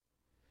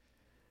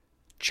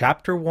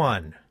Chapter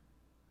 1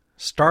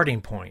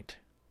 Starting Point.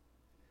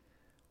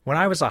 When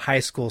I was a high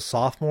school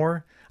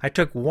sophomore, I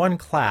took one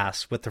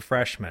class with the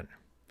freshmen.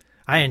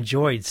 I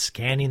enjoyed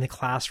scanning the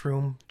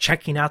classroom,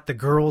 checking out the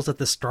girls at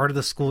the start of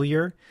the school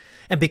year,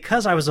 and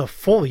because I was a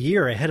full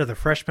year ahead of the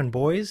freshman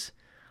boys,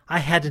 I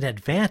had an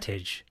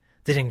advantage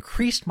that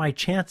increased my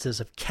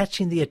chances of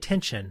catching the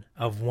attention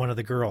of one of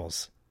the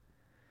girls.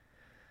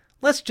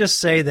 Let's just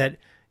say that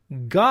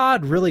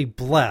God really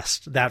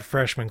blessed that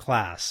freshman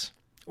class.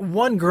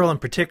 One girl in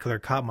particular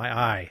caught my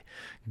eye.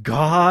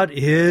 God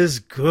is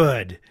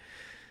good.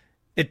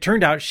 It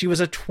turned out she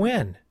was a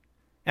twin,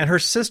 and her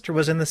sister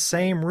was in the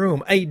same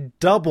room, a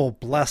double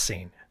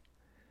blessing.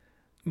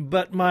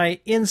 But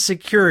my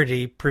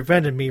insecurity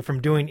prevented me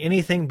from doing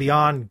anything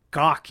beyond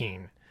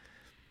gawking.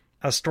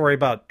 A story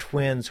about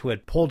twins who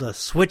had pulled a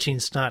switching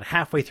stunt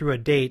halfway through a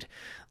date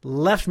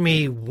left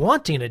me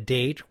wanting a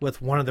date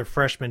with one of the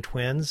freshman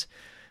twins,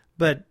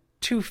 but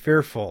too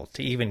fearful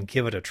to even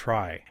give it a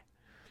try.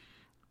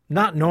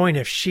 Not knowing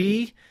if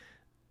she,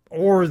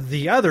 or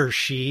the other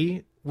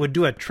she, would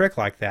do a trick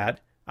like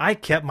that, I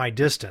kept my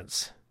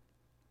distance.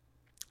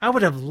 I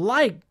would have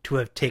liked to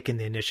have taken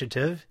the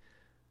initiative,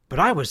 but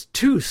I was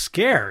too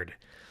scared.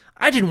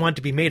 I didn't want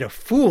to be made a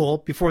fool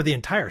before the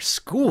entire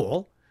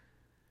school.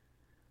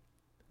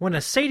 When a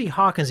Sadie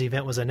Hawkins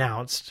event was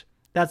announced,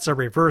 that's a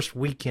reverse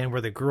weekend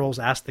where the girls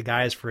ask the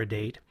guys for a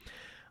date,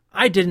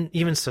 I didn't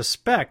even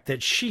suspect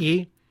that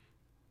she,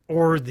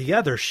 or the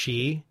other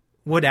she,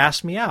 would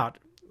ask me out.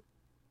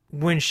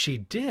 When she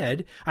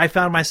did, I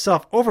found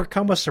myself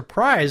overcome with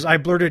surprise. I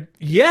blurted,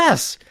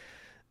 "Yes!"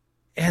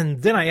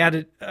 And then I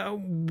added,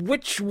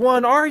 "Which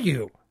one are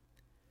you?"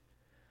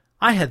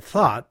 I had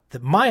thought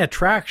that my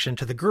attraction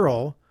to the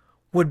girl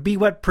would be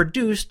what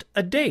produced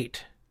a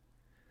date.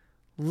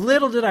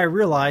 Little did I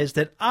realize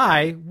that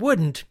I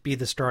wouldn't be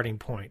the starting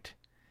point.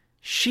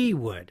 She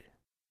would.